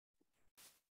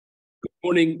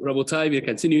Morning, Rabotai. We are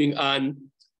continuing on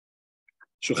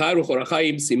Shulchan Aruch Orach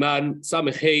Chaim, Siman,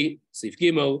 Samech Hey, Seif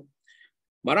Gimel.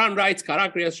 Maran writes,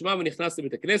 Karak Kriyat Shema v'nichnas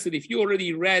lebeit hakneset. If you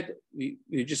already read,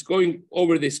 we're just going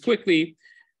over this quickly.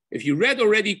 If you read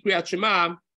already Kriyat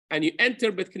Shema and you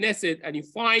enter Beit Knesset and you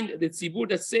find the tzibur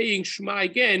that's saying Shema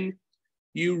again,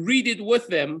 you read it with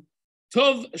them.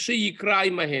 Tov sheyikra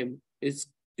imahem. It's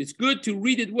good to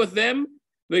read it with them.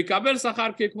 V'yikaber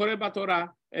sachar kekoreh b'Torah.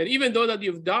 And even though that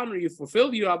you've done or you've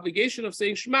fulfilled your obligation of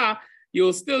saying Shema,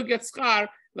 you'll still get schar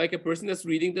like a person that's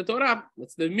reading the Torah.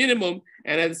 That's the minimum.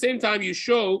 And at the same time, you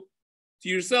show to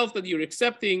yourself that you're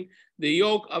accepting the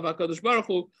yoke of HaKadosh Baruch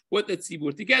Hu with the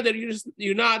tzibur together.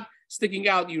 You're not sticking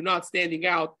out. You're not standing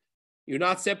out. You're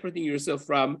not separating yourself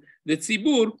from the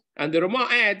tzibur. And the Rama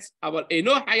adds, "Aval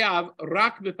eno hayav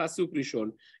rak bepasuk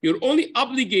rishon." You're only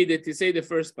obligated to say the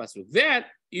first pasuk. That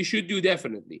you should do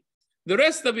definitely. The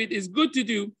rest of it is good to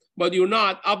do, but you're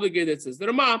not obligated, says the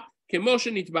Rama,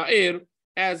 kemoshe nitba'er,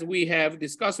 as we have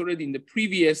discussed already in the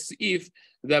previous Seif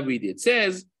that we did. It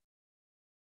says,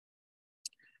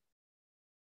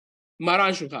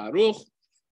 Maran Shulchan Aruch.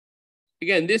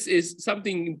 Again, this is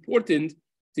something important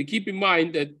to keep in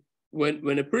mind, that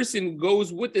when a person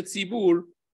goes with the tzibur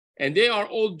and they are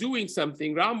all doing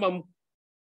something, Rambam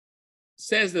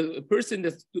says that a person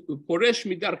that's poresh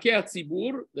midarkei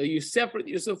tzibur, that you separate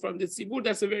yourself from the tzibur,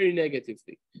 that's a very negative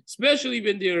thing. Especially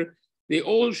when they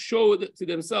all show to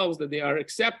themselves that they are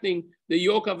accepting the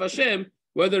yoke of Hashem,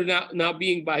 whether not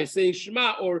being by saying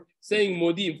Shema or saying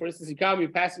Modim. For instance, you're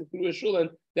passing through a shul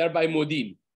and they're by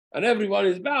Modim. And everyone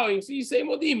is bowing, so you say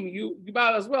Modim, you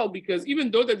bow as well, because even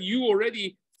though that you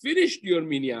already finished your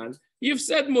minyan, you've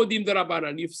said Modim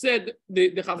Darabanan, you've said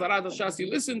the Chazarat HaShas you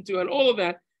listened to and all of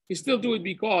that, you still do it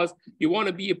because you want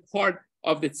to be a part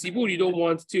of the tzibur. You don't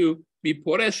want to be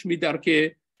poresh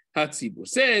midarkei hatzibur.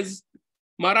 Says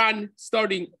Maran,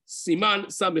 starting Siman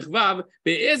Samech Vav,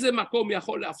 be'eze makom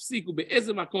yachol lafsik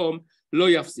u'be'eze makom lo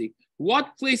yafsik.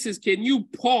 What places can you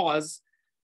pause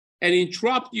and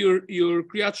interrupt your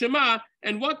Kriyat Shema,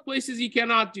 and what places you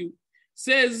cannot do?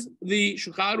 Says the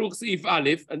Shulchan Aruch Seif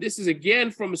Aleph, and this is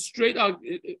again from a straight out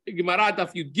Gemara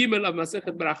Daf Yud Gimel of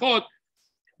Masechet Berachot.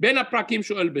 Ben הפרקים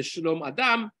שואל בשלום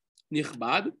אדם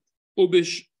נכבד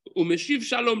ומשיב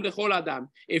שלום לכל אדם.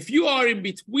 If you are in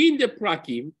between the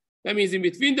prakim, that means in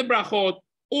between the brachot,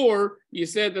 or you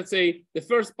said, let's say, the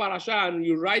first parasha and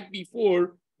you're right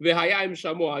before V'hayayim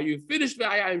Shamoa, you finished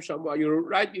V'hayayim Shamoa, you're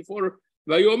right before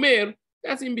Vayomer,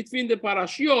 that's in between the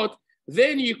parashiot,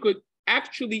 then you could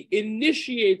actually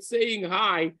initiate saying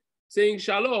hi, saying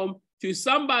shalom to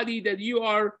somebody that you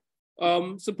are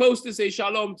supposed to say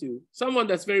shalom to, someone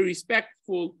that's very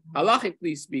respectful,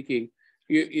 halachically speaking.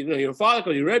 You know, your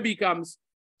father, your Rebbe comes,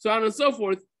 so on and so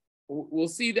forth. We'll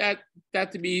see that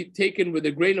to be taken with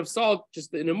a grain of salt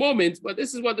just in a moment, but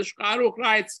this is what the Shulchan Aruch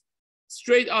writes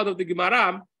straight out of the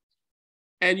Gemara.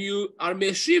 And you are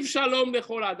meshiv shalom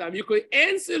lechol adam. You could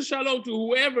answer shalom to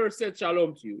whoever said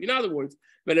shalom to you. In other words,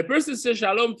 when a person says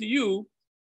shalom to you,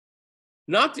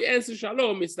 not to answer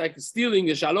shalom, it's like stealing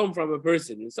a shalom from a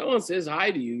person. When someone says hi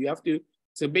to you, you have to,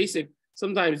 it's a basic,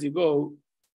 sometimes you go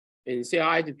and say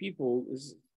hi to people,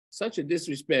 it's such a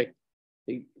disrespect.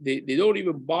 They don't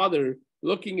even bother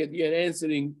looking at you and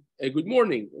answering a good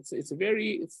morning. It's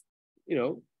you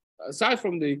know, aside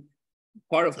from the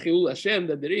part of Chilul Hashem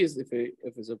that there is, if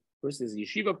it's a person is a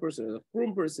yeshiva person, a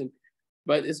frum person,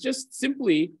 but it's just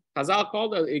simply, Chazal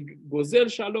called it a gozer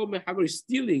shalom mehaber,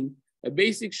 stealing a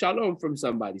basic shalom from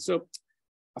somebody. So,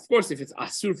 of course, if it's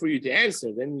asur for you to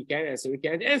answer, then you can't answer. We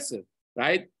can't answer,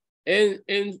 right? And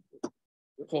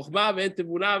chokhmah and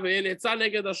tevuna and etzah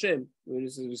neged Hashem, when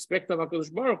it's respect of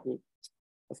HaKadosh Baruch Hu,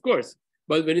 of course.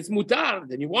 But when it's mutar,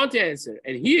 then you want to answer.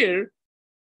 And here,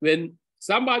 when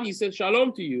somebody says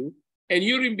shalom to you, and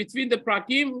you're in between the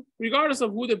prakim, regardless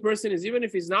of who the person is, even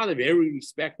if he's not a very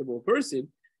respectable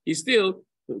person, he's still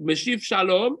meshiv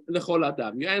shalom lechol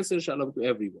adam. You answer shalom to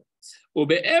everyone. In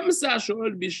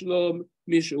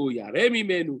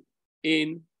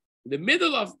the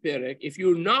middle of perek, if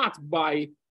you're not by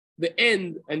the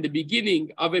end and the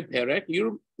beginning of a perek,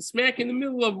 you're smack in the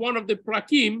middle of one of the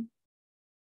prakim,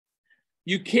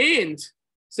 you can't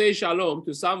say shalom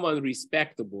to someone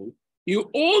respectable. You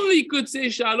only could say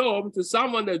shalom to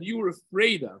someone that you were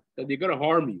afraid of, that they're going to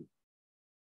harm you.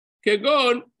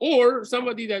 Kegon, or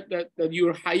somebody that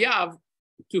you're hayav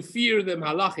to fear them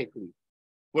halachically.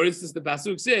 For instance, the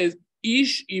pasuk says,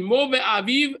 "Ish imo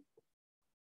ve'aviv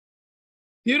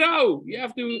hirau." You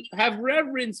have to have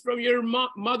reverence from your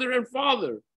mother and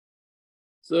father.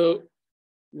 So,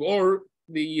 or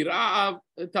the Yirah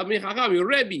of Talmid Chacham, your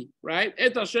Rebbe, right?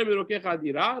 Et Hashem Elokecha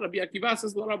Adira. Rabbi Akiva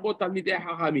says, Lo Rabot Talmidei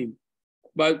Chachamim.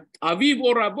 But Aviv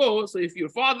or Rabo, so if your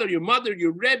father, your mother,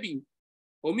 your Rebbe,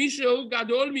 or Mishu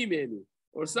Gadol Mimenu,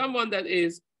 or someone that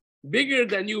is bigger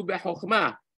than you,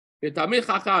 Bechochma, Talmid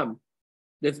Chacham,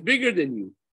 that's bigger than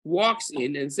you, walks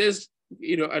in and says,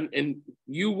 and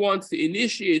you want to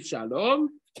initiate Shalom,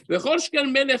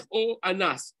 Melech or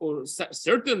Anas, or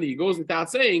certainly goes without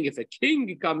saying, if a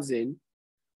king comes in,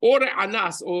 or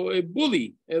Anas, or a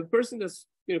bully, a person that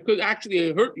could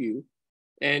actually hurt you,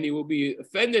 and he will be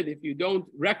offended if you don't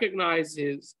recognize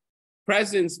his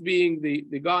presence being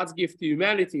the God's gift to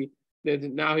humanity, that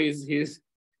now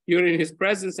you're in his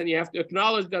presence and you have to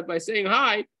acknowledge that by saying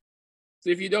hi. So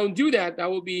if you don't do that, that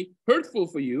will be hurtful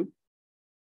for you.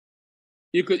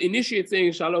 You could initiate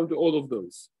saying shalom to all of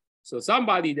those. So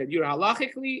somebody that you're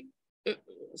halachically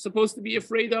supposed to be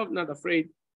afraid of, not afraid,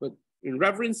 but in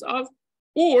reverence of,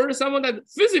 or someone that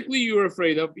physically you're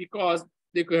afraid of because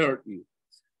they could hurt you,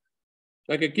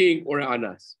 like a king or an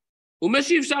anas.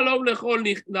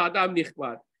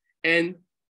 And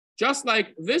just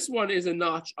like this one is a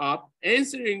notch up,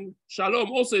 answering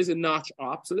shalom also is a notch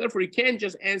up. So therefore, you can't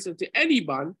just answer to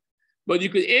anyone, but you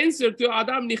could answer to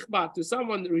adam nichbat, to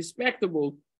someone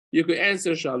respectable. You could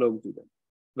answer shalom to them.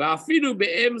 Not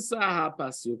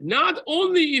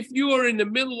only if you are in the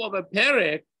middle of a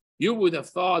perek, you would have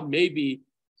thought maybe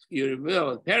you're in the middle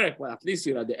of a perek, well, at least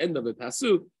you're at the end of a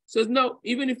pasuk. So no,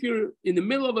 even if you're in the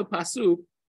middle of a pasuk,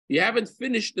 you haven't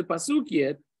finished the pasuk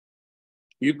yet,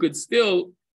 you could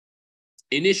still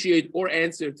initiate or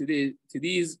answer to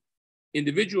these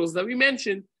individuals that we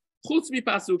mentioned. Chutz mi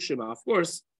pasuk Shema, of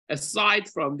course, aside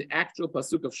from the actual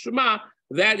pasuk of Shema,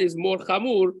 that is more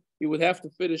chamur. You would have to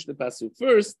finish the pasuk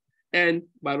first, and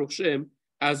Baruch Shem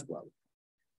as well.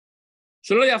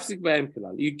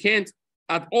 You can't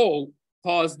at all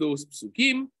pause those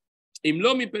psukim.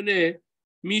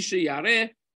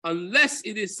 Unless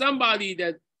it is somebody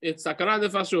that it's sakana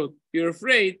nefashot, you're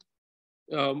afraid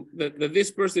that this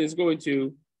person is going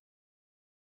to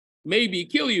maybe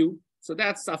kill you. So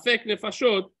that's safek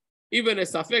nefashot. Even a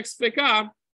safek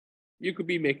sfeka, you could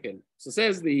be making. So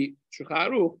says the Shulchan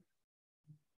Aruch,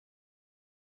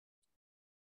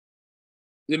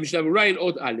 the Mishna Berurah in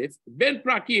Od Aleph, Ben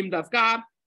Prakim Davka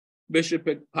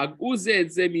b'shepag'u ze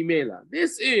et ze mimela.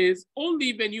 This is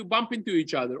only when you bump into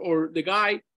each other, or the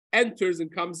guy enters and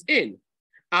comes in.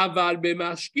 Aval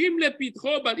b'mashkim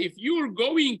lepitcho, but if you're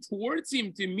going towards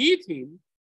him to meet him,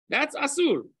 that's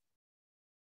asur.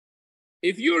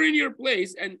 If you're in your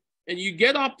place and you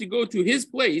get up to go to his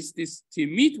place to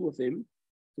meet with him,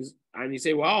 and you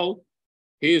say, well,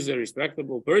 he's a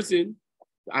respectable person,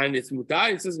 and it's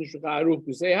mutar, it says in Shulchan Aruch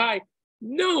to say hi.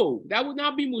 No, that would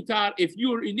not be mutar if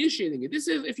you're initiating it. This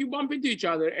is if you bump into each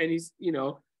other and he's,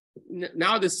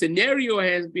 now the scenario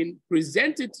has been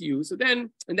presented to you. So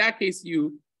then in that case,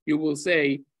 you will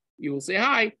say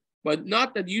hi, but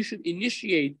not that you should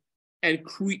initiate and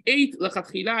create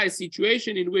a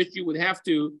situation in which you would have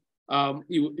to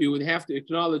you would have to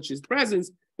acknowledge his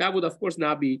presence. That would of course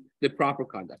not be the proper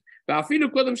conduct. And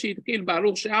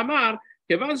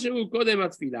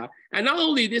not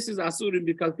only this is asur in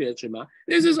Birkat Kriyat Shema,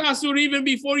 this is asur even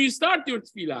before you start your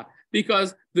tefillah,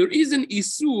 because there is an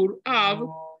isur of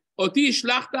oti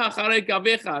shlachta acharei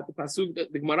kavecha, the pasuk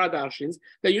the Gemara darshins,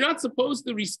 that you're not supposed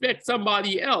to respect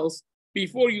somebody else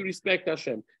before you respect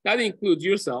Hashem. That includes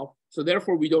yourself. So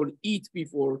therefore, we don't eat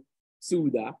before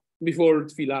before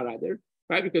tefillah rather,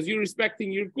 right? Because you're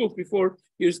respecting your kuf before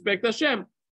you respect Hashem.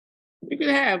 You could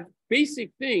have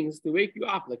basic things to wake you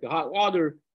up, like a hot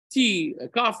water, tea, a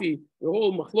coffee, the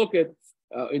whole machloket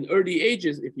in early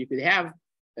ages. If you could have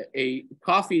a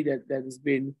coffee that has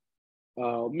been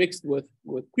mixed with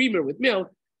creamer, with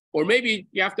milk, or maybe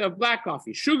you have to have black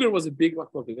coffee. Sugar was a big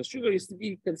machloket, because sugar used to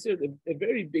be considered a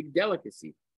very big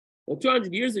delicacy. Well,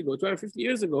 200 years ago, 250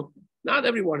 years ago, not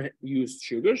everyone used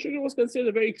sugar. Sugar was considered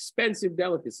a very expensive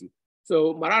delicacy.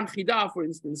 So Maran Chida, for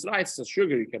instance, writes that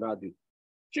sugar you cannot do.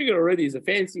 Sugar already is a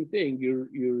fancy thing.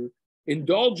 You're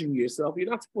indulging yourself. You're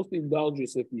not supposed to indulge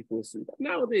yourself before food.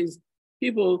 Nowadays,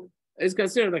 it's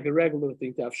considered like a regular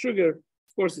thing to have sugar.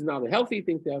 Of course, it's not a healthy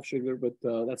thing to have sugar, but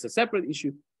that's a separate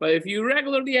issue. But if you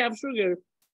regularly have sugar,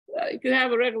 you can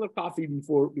have a regular coffee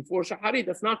before shaharit.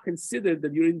 That's not considered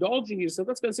that you're indulging yourself.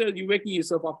 That's considered you waking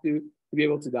yourself up to be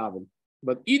able to daven.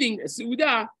 But eating a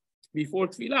seudah before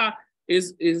tefillah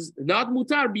is not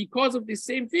mutar because of the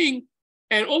same thing.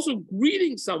 And also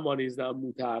greeting someone is not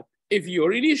mutar if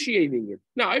you're initiating it.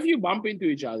 Now, if you bump into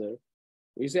each other,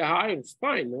 you say hi, it's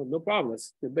fine, no problem.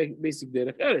 That's the basic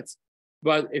derech eretz.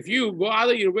 But if you go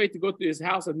out of your way to go to his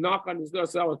house and knock on his door,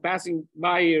 so I was passing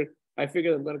by here, I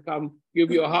figured I'm going to come give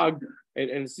you a hug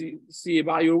and see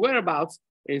about your whereabouts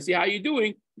and see how you're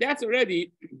doing, that's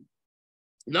already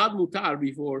not mutar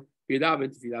before Yedav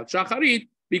and Tfilat Shacharit,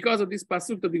 because of this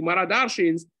pasuk that the Gemara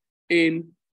darshins in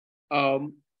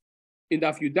Daf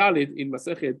Yudalit in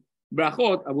Masechet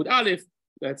Brachot Amud Aleph.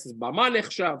 That says Bama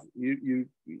Nechshav. You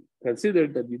consider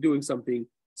that you're doing something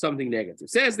negative.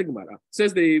 Says the Gemara.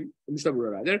 Says the Mishna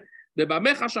Berurah rather. The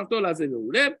Bama Chashavto Lazeh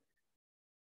Ve'uleh.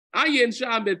 Ayin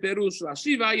Sham bePerush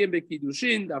Rashi v'Ayin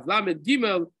beKiddushin Daf Lamed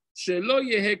Gimel Shelo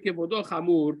Yehe Kevodo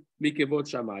Chamur Mikevod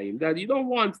Shamayim. That you don't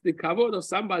want the kavod of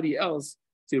somebody else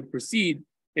to proceed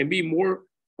and be more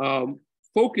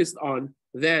focused on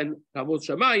than kavod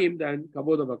Shamayim, than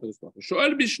kavod of HaKadosh Baruch Hu.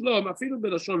 Shoel Bishlom afilu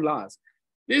belashon la'az.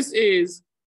 This is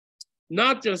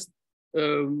not just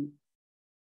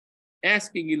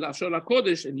asking in Lashon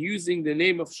HaKodesh and using the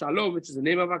name of Shalom, which is the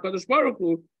name of HaKadosh Baruch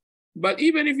Hu, but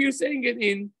even if you're saying it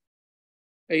in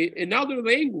another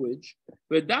language,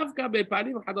 ודווקא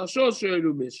בפנים חדשות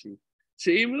שואלו משי,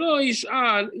 שאם לא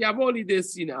ישאל יבוא לידי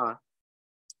שנאה.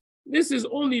 This is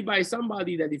only by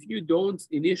somebody that if you don't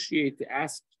initiate to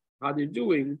ask how they're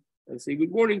doing and say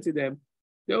good morning to them,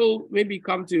 they'll maybe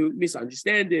come to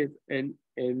misunderstand it and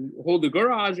hold the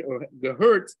garage or the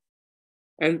hurt.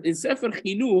 And in Sefer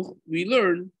Chinuch, we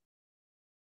learn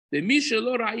that מי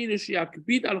שלא ראינו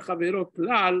שיקפיד על חברו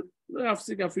כלל, לא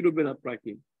יפסיק אפילו בין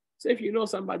הפרקים. So if you know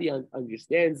somebody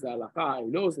understands the halakha, he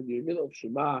knows that you're in the middle of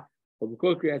Shema, or the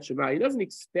Kol Kriyat Shema, he doesn't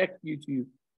expect you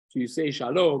to say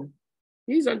Shalom.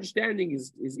 His understanding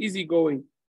is easygoing.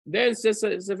 Then says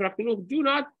Sefer HaChinuch, do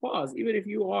not pause. Even if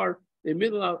you are in the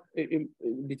middle of,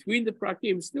 between the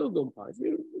prakim, still don't pause.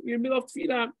 You're in the middle of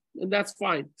tefillah, and that's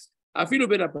fine. Afilu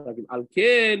ben prakim. Al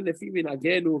ken lefi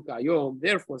minhagenu kayom.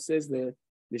 Therefore, says the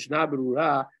Mishna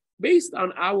Berurah, based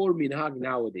on our minhag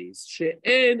nowadays,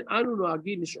 she'en anu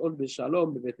noagin nish'ol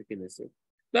b'shalom b'beit HaKnesset,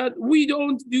 that we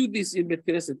don't do this in Beit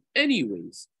Knesset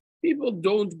anyways. People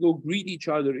don't go greet each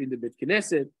other in the Beit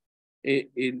Knesset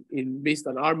in based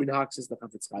on our minhag, says the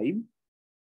Chafetz Chaim.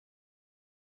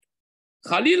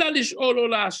 Chalila lish'ol o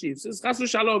la'ashiv, says Chas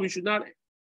v'shalom, you should not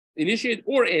initiate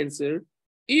or answer,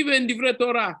 even divrei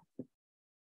Torah.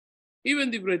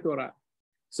 Even divrei Torah.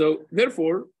 So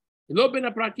therefore, lo ben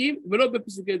haprakim v'lo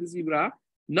bepesukei dezimra,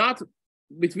 not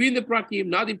between the prakim,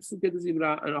 not in pesukei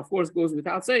dezimra, and of course goes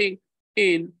without saying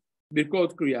in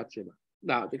birkot kriyat shema.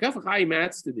 Now the Chafetz Chaim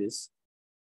adds to this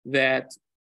that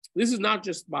this is not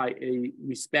just by a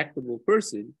respectable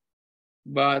person,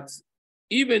 but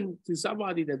even to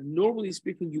somebody that normally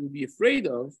speaking you would be afraid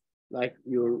of, like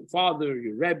your father,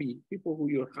 your Rebbe, people who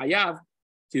you're chayav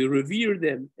to revere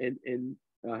them and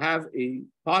have a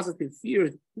positive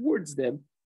fear towards them.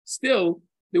 Still,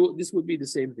 this would be the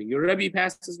same thing. Your Rebbe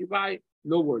passes you by,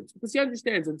 no words, because he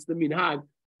understands it's the minhag.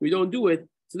 We don't do it,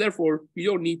 so therefore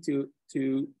you don't need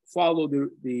to follow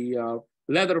the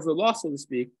letter of the law, so to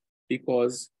speak,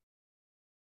 because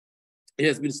it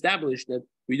has been established that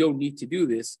we don't need to do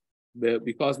this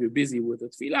because we're busy with the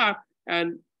tefillah.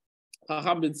 And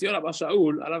Chacham ben Zion Abba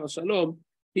Shaul, alav shalom,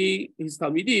 his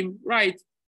talmidim write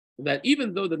that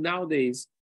even though that nowadays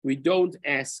we don't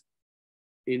ask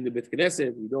in the Beit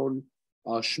Knesset, we don't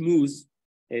schmooze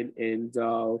and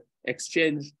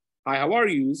exchange hi, how are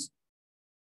yous.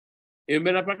 In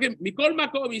Ben HaPrakim, Mikol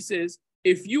Makom, he says,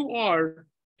 if you are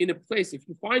in a place, if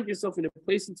you find yourself in a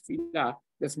place in tefillah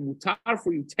that's mutar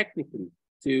for you technically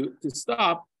to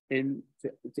stop and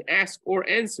to ask or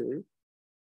answer,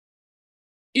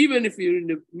 even if you're in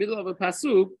the middle of a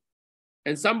pasuk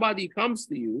and somebody comes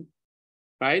to you,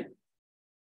 right,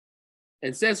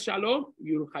 and says shalom,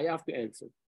 you're chayav to answer.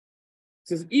 It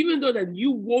says, even though that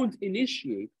you won't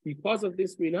initiate because of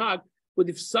this minhag, but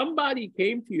if somebody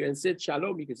came to you and said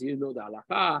shalom because he didn't know the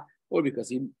halakha or because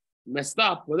he messed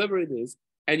up, whatever it is,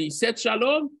 and he said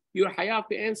shalom, you're chayav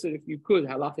to answer if you could,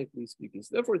 halachically speaking.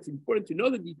 So therefore, it's important to know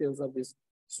the details of this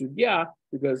sugya,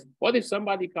 because what if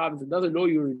somebody comes and doesn't know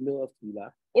you're in the middle of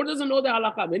tefillah or doesn't know the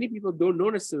halakha? Many people don't know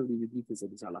necessarily the details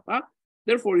of this halakha.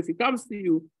 Therefore, if he comes to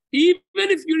you, even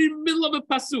if you're in the middle of a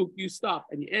pasuk, you stop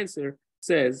and the answer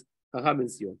says Chacham ben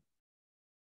Zion.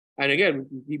 And again,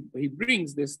 he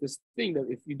brings this thing that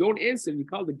if you don't answer, you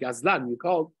call the gazlan, you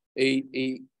call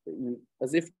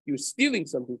as if you're stealing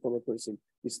something from a person.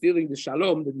 You're stealing the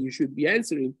shalom that you should be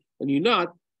answering, and you're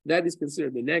not. That is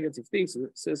considered a negative thing. So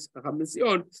it says Chacham ben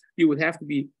Zion, you would have to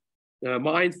be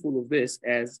mindful of this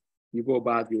as you go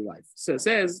about your life. So it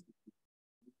says,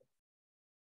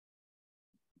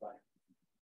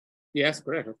 yes,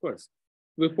 correct, of course.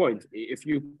 Good point. If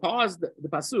you pause the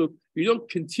pasuk, you don't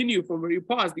continue from where you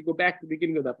paused. You go back to the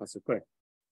beginning of that pasuk. Correct.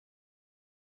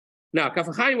 Now, Kaf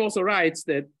HaChaim also writes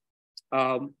that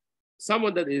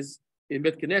someone that is in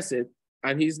Bet Knesset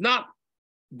and he's not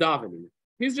davening,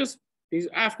 he's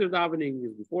after davening,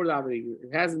 he's before davening.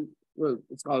 It hasn't. Well,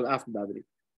 it's called after davening.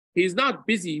 He's not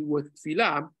busy with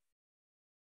tefillah.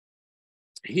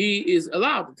 He is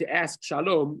allowed to ask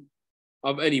shalom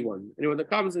of anyone that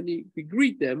comes, and he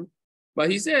greet them. But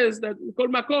he says that kol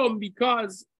makom,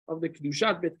 because of the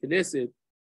kedushat Bet Knesset,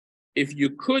 if you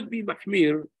could be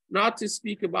mahmir, not to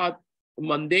speak about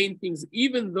mundane things,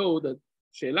 even though that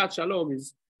shelat shalom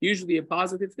is usually a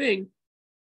positive thing,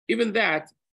 even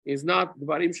that is not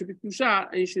dvarim shebi kedusha,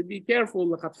 and you should be careful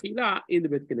lechatchila in the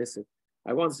Bet Knesset.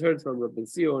 I once heard from Rabbi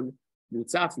Shlomo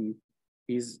Yisraeli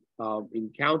his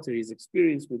encounter, his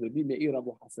experience with Rabbi Meir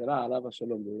Abu Hasera, alav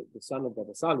shalom, the son of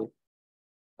Baba Saleh.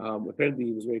 Apparently,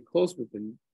 he was very close with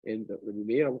him, and Rabbi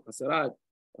Meir Abu Hasera,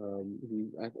 he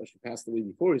actually passed away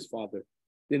before his father,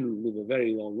 didn't live a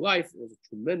very long life. He was a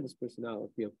tremendous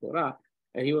personality of Torah,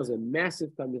 and he was a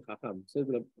massive Talmid Chacham. So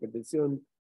Rabbi Shlomo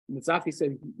Yisraeli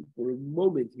said for a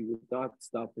moment he would not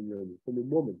stop from learning. From a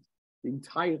moment, the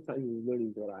entire time he was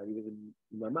learning Torah, he was in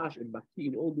Mamash and Baki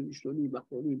in all the Rishonim,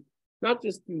 Achronim, not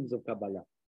just things of Kabbalah.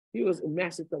 He was a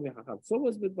massive Talmid Chacham. So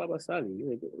was with Baba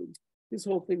Sali. This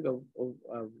whole thing of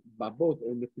Babot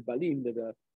or Mekubalim,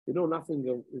 that they know nothing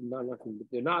but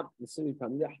they're not necessarily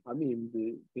Talmid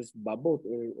Chachamim, just Babot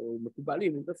or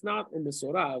Mekubalim. That's not in the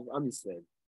Sorah of Am Yisrael.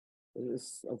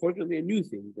 It's unfortunately a new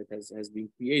thing that has been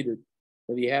created.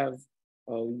 But you have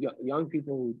young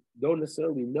people who don't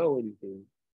necessarily know anything,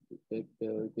 that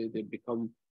they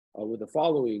become with a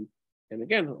following. And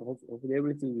again, hopefully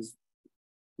everything is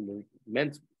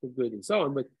meant for good and so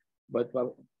on. But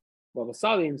Baba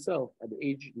Saleh himself, at the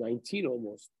age 19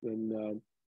 almost, when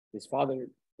his father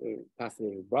passed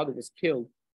away, his brother was killed,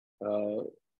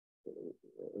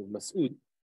 Masood,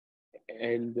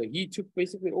 and he took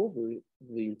basically over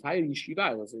the entire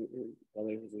yeshiva. It was a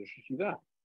yeshiva.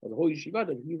 The whole yeshiva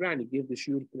that he ran, he gave the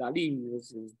shiur Kilali. He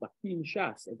was Bakin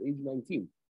Shas at age 19.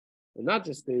 And not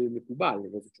just the Mekubal,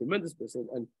 it was a tremendous person.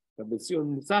 And Rabbi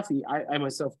Shlomo Yisraeli, I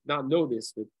myself did not know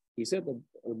this, but he said that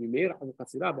Rabbi Meir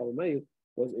HaChatzira Bar Meir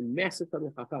was a massive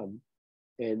Talmid Chacham,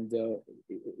 and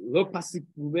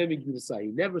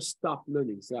he never stopped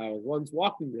learning. So I was once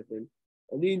walking with him,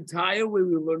 and the entire way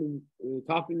we were learning,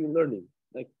 talking and learning,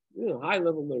 like high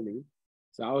level learning.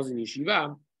 So I was in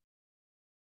yeshiva,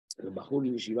 and the Bahur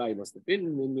in yeshiva he must have been,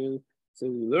 and so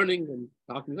we were learning and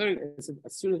talking, learning. And so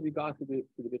as soon as we got to the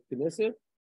Bet Knesset,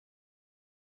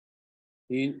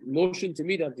 he motioned to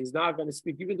me that he's not going to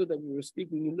speak, even though that we were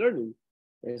speaking and learning.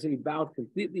 And so he bowed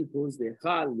completely towards the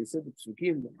Echal, and he said the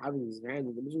Psukim, having his hand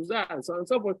in the mezuzah, and so on and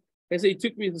so forth. And so he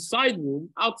took me to the side room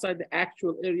outside the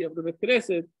actual area of the Bet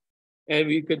Knesset, and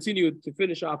we continued to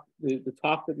finish off the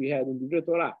talk that we had in the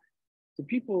Torah. So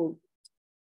people,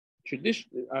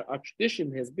 our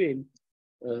tradition has been,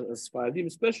 as Sfaradim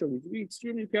especially, to be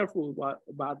extremely careful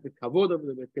about the kavod of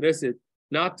the Bet Knesset,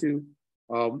 not to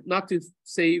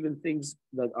say even things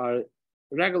that are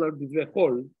regular divrei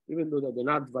chol, even though that they're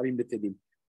not dvarim betedim.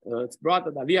 It's brought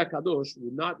that Aliyah Kadosh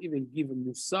would not even give a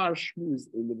musar shmuz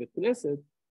in the Bet Knesset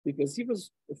because he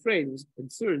was afraid, he was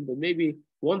concerned that maybe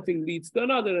one thing leads to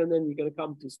another, and then you're going to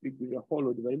come to speak divrei chol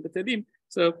or dvarim betedim.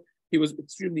 So he was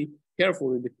extremely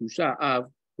careful in the kusha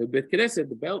of the Bet Knesset.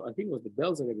 The bell, I think it was the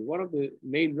Belzer Rebbe, one of the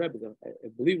main Rebbes, I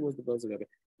believe it was the Belzer Rebbe.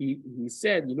 He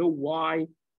said, why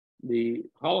the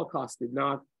Holocaust did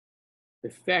not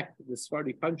affect the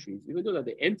Sephardi countries, even though that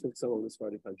they entered some of the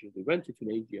Sephardi countries. They went to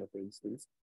Tunisia, for instance,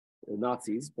 the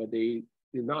Nazis, but they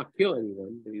did not kill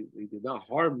anyone. They did not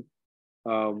harm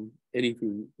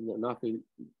anything, nothing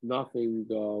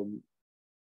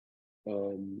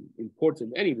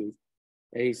important anyways.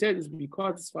 And he said it's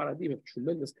because the Sfaradim have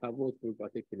tremendous kavod for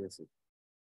Beit Knesset.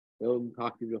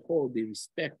 They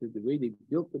respected the way they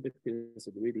built the Beit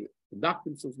Knesset, the way they conduct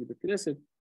themselves with the Knesset,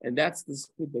 and that's the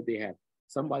split that they have.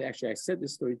 Somebody, actually, I said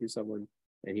this story to someone,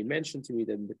 and he mentioned to me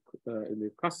that in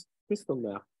the Crystal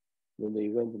Nacht, when they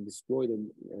went and destroyed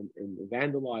and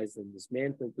vandalized and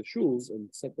dismantled the shuls and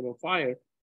set them on fire,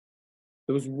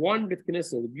 there was one Bet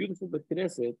Knesset, a beautiful Bet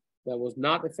Knesset, that was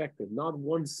not affected. Not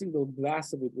one single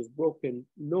glass of it was broken,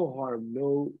 no harm,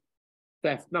 no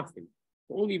theft, nothing.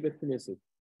 Only Bet Knesset.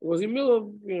 It was in the middle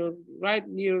of, right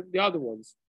near the other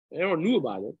ones. Everyone knew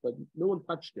about it, but no one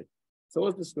touched it. So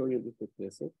what's the story of the Bet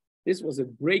Knesset? This was a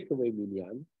breakaway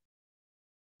minyan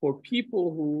for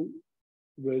people who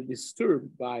were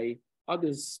disturbed by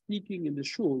others speaking in the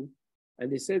shul,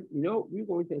 and they said, we're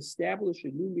going to establish a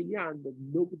new minyan that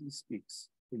nobody speaks.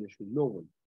 finish with no one.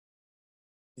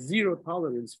 Zero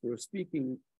tolerance for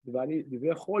speaking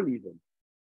divrei chol even.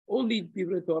 Only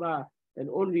divrei Torah and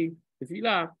only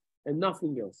tefillah and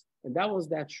nothing else. And that was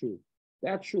that shul.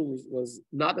 That shul was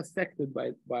not affected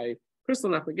by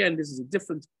personal life. Again, this is a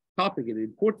different topic, an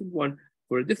important one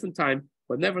for a different time.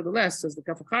 But nevertheless, says the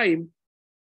Kaf HaChaim,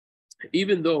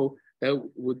 even though that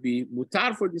would be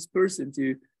mutar for this person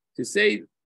to say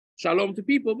shalom to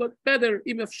people, but better,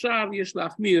 im efshar yesh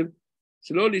lachmir,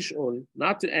 shelo lish'ol,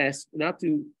 not to ask, not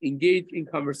to engage in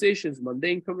conversations,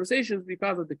 mundane conversations,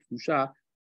 because of the kedusha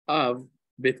of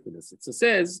Beit Knesset. So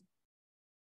says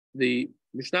the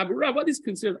Mishna Berurah, what is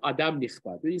considered adam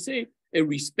nichbad? When you say a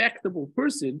respectable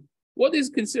person, what is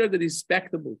considered a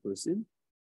respectable person?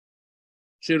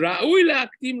 שראוי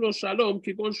להקדים לו שלום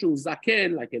כגון שהוא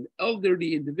זקן, like an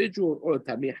elderly individual, or a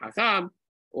תלמיד חכם,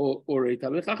 or a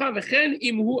תלמיד חכם, וכן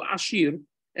אם הוא עשיר,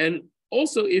 and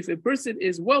also if a person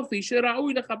is wealthy,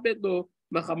 שראוי לכבד לו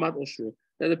מחמת עושרו,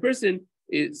 that the person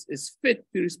is fit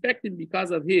to respect him because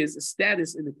of his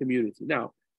status in the community.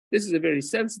 Now, this is a very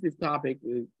sensitive topic.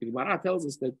 The Gemara tells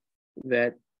us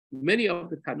that many of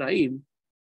the Tanaim,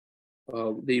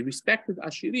 they respected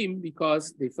Ashirim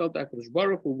because they felt that Kadosh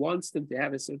Baruch Hu wants them to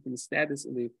have a certain status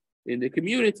in the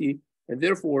community, and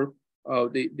therefore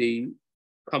they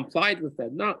complied with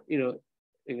that. Not,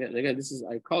 again, this is,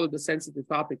 I call it a sensitive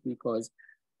topic because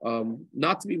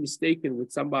not to be mistaken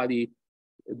with somebody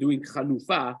doing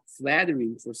chanufa,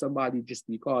 flattering for somebody just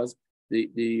because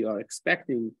they are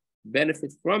expecting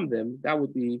benefit from them. That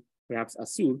would be perhaps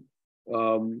asur.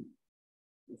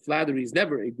 Flattery is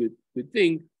never a good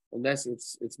thing, unless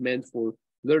it's meant for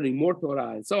learning more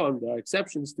Torah and so on. There are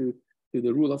exceptions to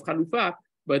the rule of Chanufa,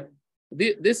 but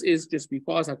this is just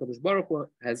because HaKadosh Baruch Hu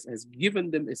has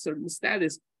given them a certain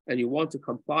status, and you want to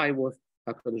comply with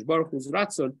HaKadosh Baruch Hu's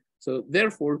Ratzon. So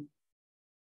therefore,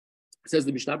 says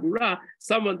the Mishna Berurah,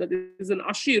 someone that is an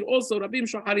Ashir, also Rabim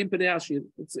Shoharim Penei Ashir.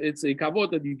 It's a kavod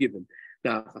that you give him.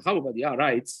 Now, Chacham Ovadia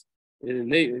writes,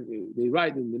 they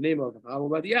write in the name of Chacham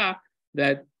Ovadia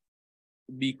that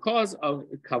because of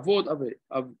kavod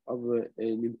of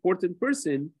an important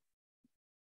person,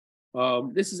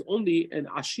 this is only an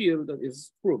ashir that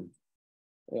is frum.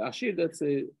 Ashir, that's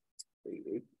a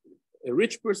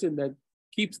rich person that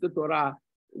keeps the Torah,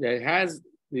 that has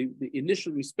the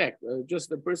initial respect. Just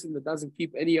a person that doesn't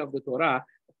keep any of the Torah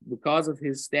because of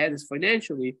his status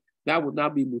financially, that would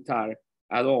not be mutar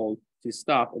at all to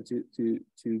stop and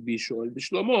to be sure. The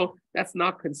Shlomo, that's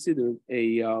not considered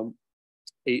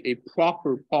a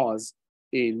proper pause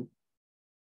in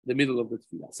the middle of the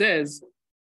tefillah. It says,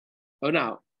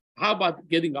 now, how about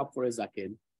getting up for a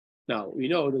zaken? Now, we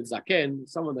know that zaken,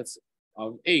 someone that's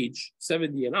of age,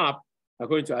 70 and up,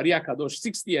 according to Ariya Kadosh,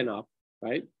 60 and up,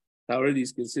 right? That already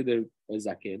is considered a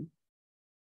zaken.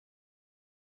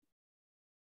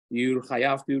 You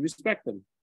have to respect them,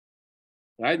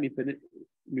 right?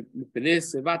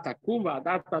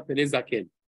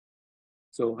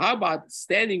 So how about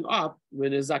standing up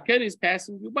when a zaken is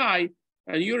passing you by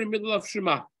and you're in the middle of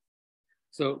Shema?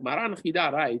 So Maran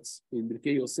Chida writes in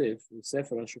Birkei Yosef, in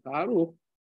Sefer and Shulchan Aruch,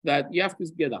 that you have to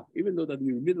get up. Even though that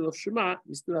you're in the middle of Shema,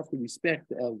 you still have to respect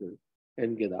the elder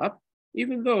and get up.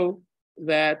 Even though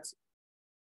that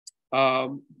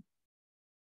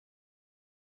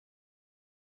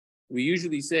we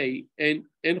usually say, En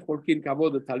chorkin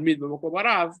kavod talmid b'makom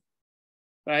harav,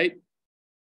 right?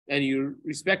 And you're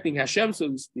respecting Hashem, so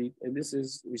to speak, and this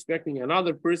is respecting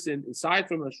another person aside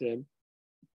from Hashem,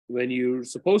 when you're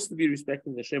supposed to be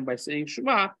respecting Hashem by saying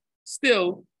Shema,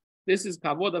 still, this is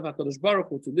kavod of HaKadosh Baruch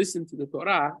Hu, to listen to the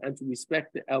Torah and to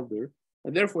respect the elder.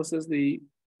 And therefore, says the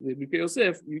Birkei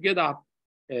Yosef, you get up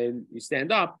and you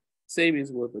stand up. Same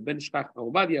is with the Ben Shkach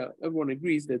Ovadia. Everyone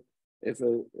agrees that if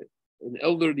an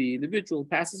elderly individual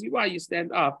passes you by, you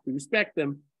stand up to respect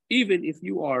them, even if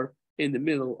you are in the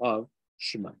middle of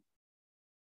Shema.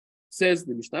 Says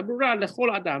the Mishnah Berurah, lechol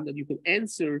adam, that you can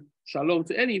answer shalom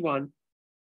to anyone.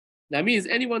 That means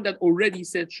anyone that already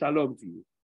said shalom to you.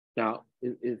 Now,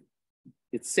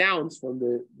 it sounds from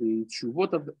the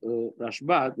tshuvot of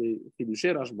Rashba, the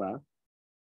Chidushei Rashba,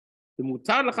 the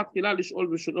mutar lechatchila lish'ol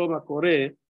v'shalom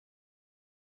hakoreh,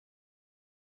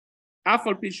 af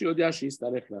al pi sheyodea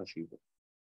she'yistarech la'ashiva.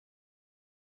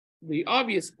 The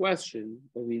obvious question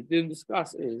that we didn't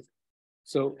discuss is,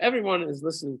 so everyone is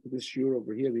listening to this shiur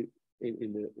over here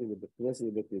in the Knesset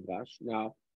of Beit Midrash.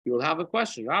 Now, you'll have a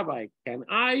question, Rabbi, can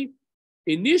I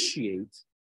initiate,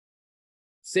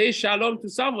 say shalom to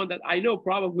someone that I know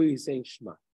probably is saying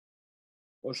Shema?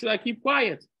 Or should I keep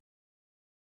quiet?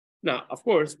 Now, of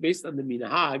course, based on the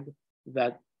minhag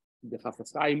that the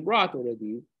Chafetz Chaim brought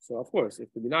already, so of course,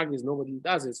 if the minhag is nobody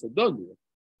does it, so don't do it.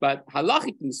 But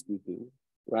halachically speaking,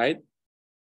 right?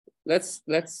 Let's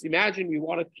imagine we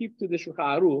want to keep to the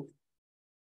Shulchan Aruch.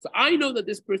 So I know that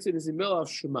this person is in the middle of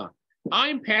Shema.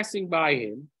 I'm passing by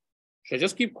him. Should I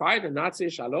just keep quiet and not say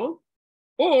shalom?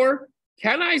 Or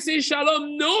can I say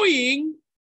shalom knowing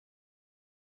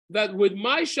that with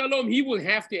my shalom, he will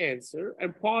have to answer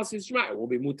and pause his Shema? It will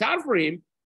be mutar for him,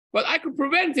 but I could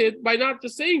prevent it by not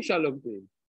just saying shalom to him.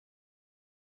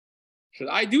 Should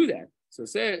I do that? So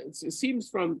it seems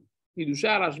from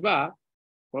Hidushah Rashba,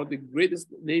 one of the greatest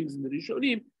names in the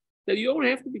Rishonim, that you don't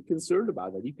have to be concerned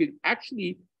about that. You could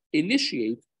actually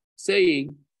initiate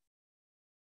saying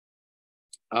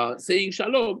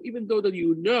shalom, even though that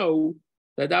you know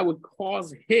that would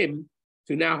cause him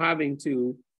to now having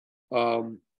to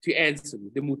answer.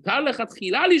 Even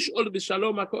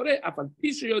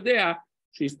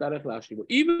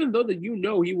though that you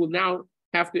know he will now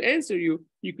have to answer you,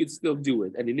 you could still do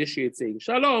it and initiate saying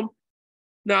shalom.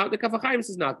 Now, the Kaf HaChaim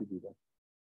says not to do that.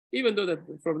 Even though that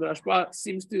from the Rashba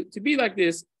seems to be like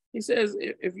this, he says,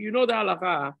 if you know the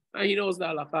halakha, and he knows the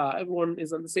halakha, everyone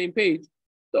is on the same page,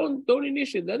 don't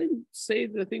initiate. Let him say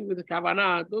the thing with the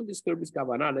kavanah. Don't disturb his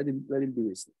kavanah. Let him do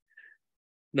his thing.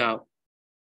 Now,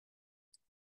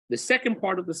 the second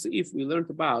part of the Seif we learned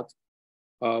about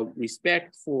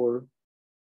respect for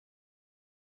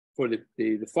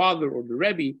the father or the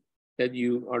Rebbe, that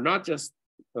you are not just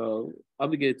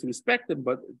obligated to respect them,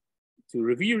 but to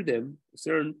revere them.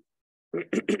 Certain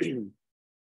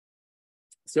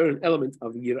element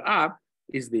of yirah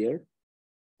is there.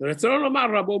 This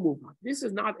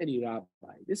is not any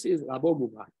rabbi. This is Rabo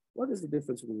Mubhak. What is the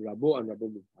difference between Rabo and Rabo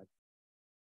Mubhak?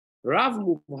 Rav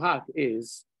Mubhak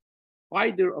is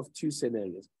either of two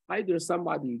scenarios. Either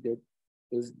somebody that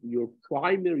is your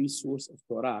primary source of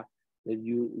Torah, that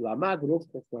you lamad rov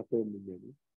chokhmato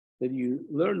mimenu, that you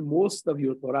learn most of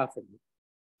your Torah from it,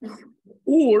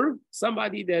 or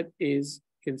somebody that is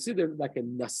considered like a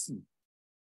nasi,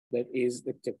 that is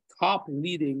the top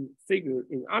leading figure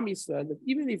in Am Yisrael, that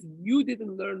even if you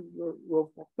didn't learn your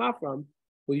rov chokhmah from,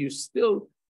 but you're still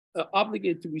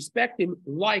obligated to respect him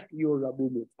like your Rabbi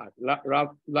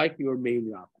Mubhak, like your main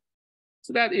rabbi.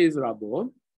 So that is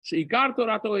Rabbo. Sheikar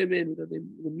Torah To'emenu, that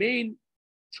the main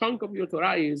chunk of your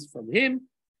Torah is from him.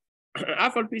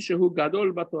 Afal pishahu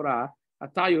gadol b'Torah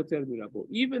ata yoter mirabo.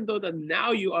 Even though that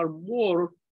now you are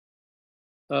more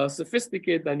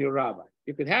sophisticated than your rabbi,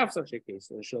 you could have such a case.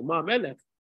 Shlomo Melech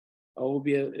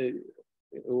it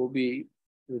will be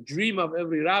the dream of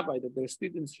every rabbi that their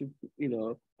students should,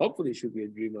 hopefully should be a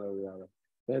dream of every rabbi,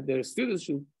 that their students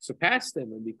should surpass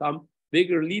them and become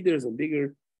bigger leaders and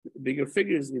bigger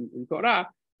figures in Torah.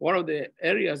 One of the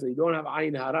areas that you don't have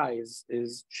ayin hara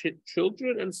is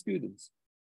children and students.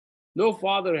 No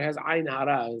father has ayin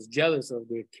hara, is jealous of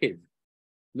their kid.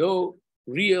 No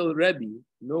real Rebbe,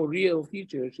 no real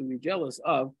teacher should be jealous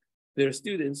of their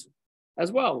students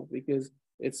as well, because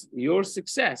it's your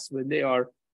success when they are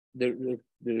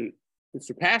they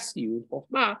surpass you in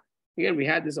Chokhmah. Again, we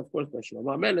had this, of course, by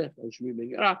Shlomo Melech and Shmi Ben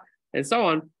Gerah and so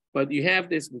on, but you have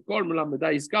this Mikol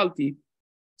Melamedai Iskalti.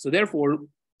 So therefore,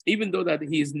 even though that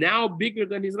he is now bigger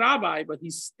than his rabbi, but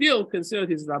he's still considered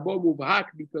his Rabbo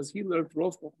Mubhak because he learned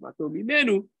Rov Chokhmato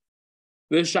Mimenu,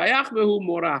 V'shayach Vehu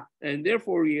Morah, and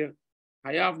therefore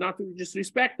I have not to just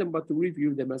respect them, but to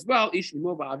review them as well. Ish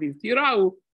Imo V'aviv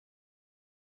Tirau,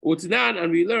 Utnan,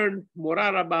 and we learn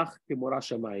Morah Rabach ke Morah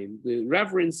Shamayim. The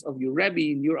reverence of your Rebbe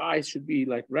in your eyes should be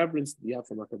like reverence you have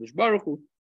from HaKadosh Baruch Hu,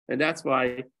 and that's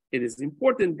why it is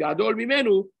important, Gadol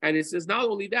Mimenu, and it says not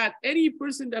only that, any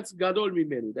person that's Gadol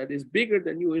Mimenu, that is bigger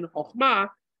than you in Chokhmah,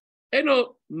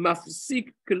 Eno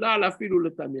Mafsik Klal Afilu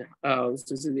L'Tamich.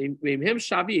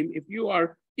 If you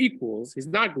are equals, he's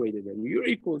not greater than you, you're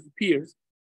equals, peers.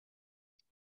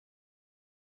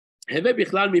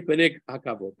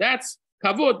 That's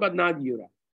kavod, but not yira.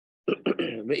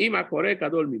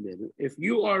 If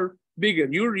you are bigger,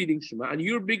 you're reading Shema, and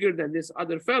you're bigger than this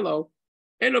other fellow,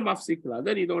 then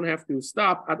you don't have to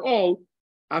stop at all.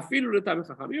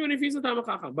 Even if he's a Talmid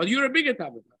Chacham, but you're a bigger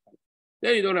Talmid Chacham,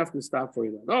 then you don't have to stop for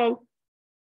it at all.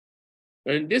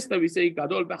 And this time we say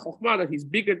Gadol b'Chokhmah, that he's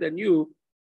bigger than you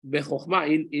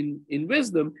b'Chokhmah in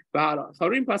wisdom. That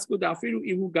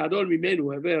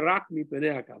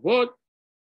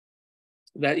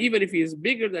even if he is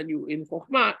bigger than you in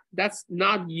Chokhmah, that's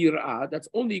not Yirah, that's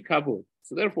only Kavod.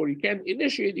 So therefore you can't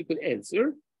initiate, you could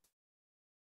answer.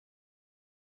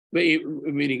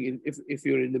 Meaning, if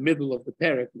you're in the middle of the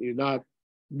parak, you're not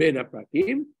ben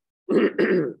aprakim.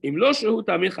 Im lo shehu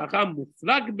Talmid Chacham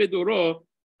muflag bedoro,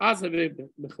 az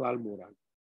bechlal moran.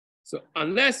 So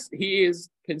unless he is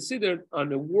considered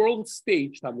on a world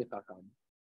stage Talmid Chacham,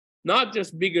 not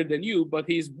just bigger than you, but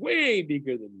he's way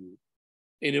bigger than you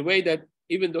in a way that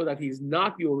even though that he's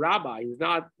not your rabbi, he's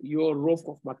not your Rov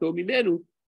Chochmato Mimenu,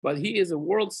 but he is a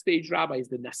world stage rabbi. He's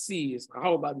the Nasi, he's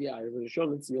Chahabadia, he's the Rishon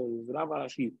LeZion, he's the Rav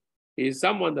Rashi. He is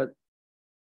someone that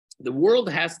the world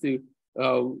has to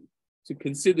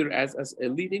consider as a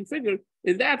leading figure.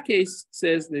 In that case,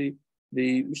 says the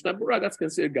Mishna Berurah, that's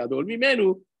considered Gadol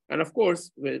Mimenu. And of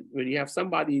course, when you have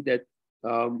somebody that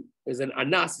is an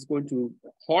anas, is going to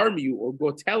harm you or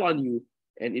go tell on you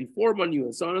and inform on you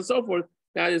and so on and so forth,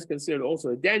 that is considered also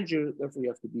a danger. Therefore, you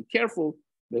have to be careful.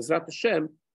 Bezrat Hashem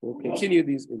will continue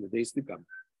these in the days to come.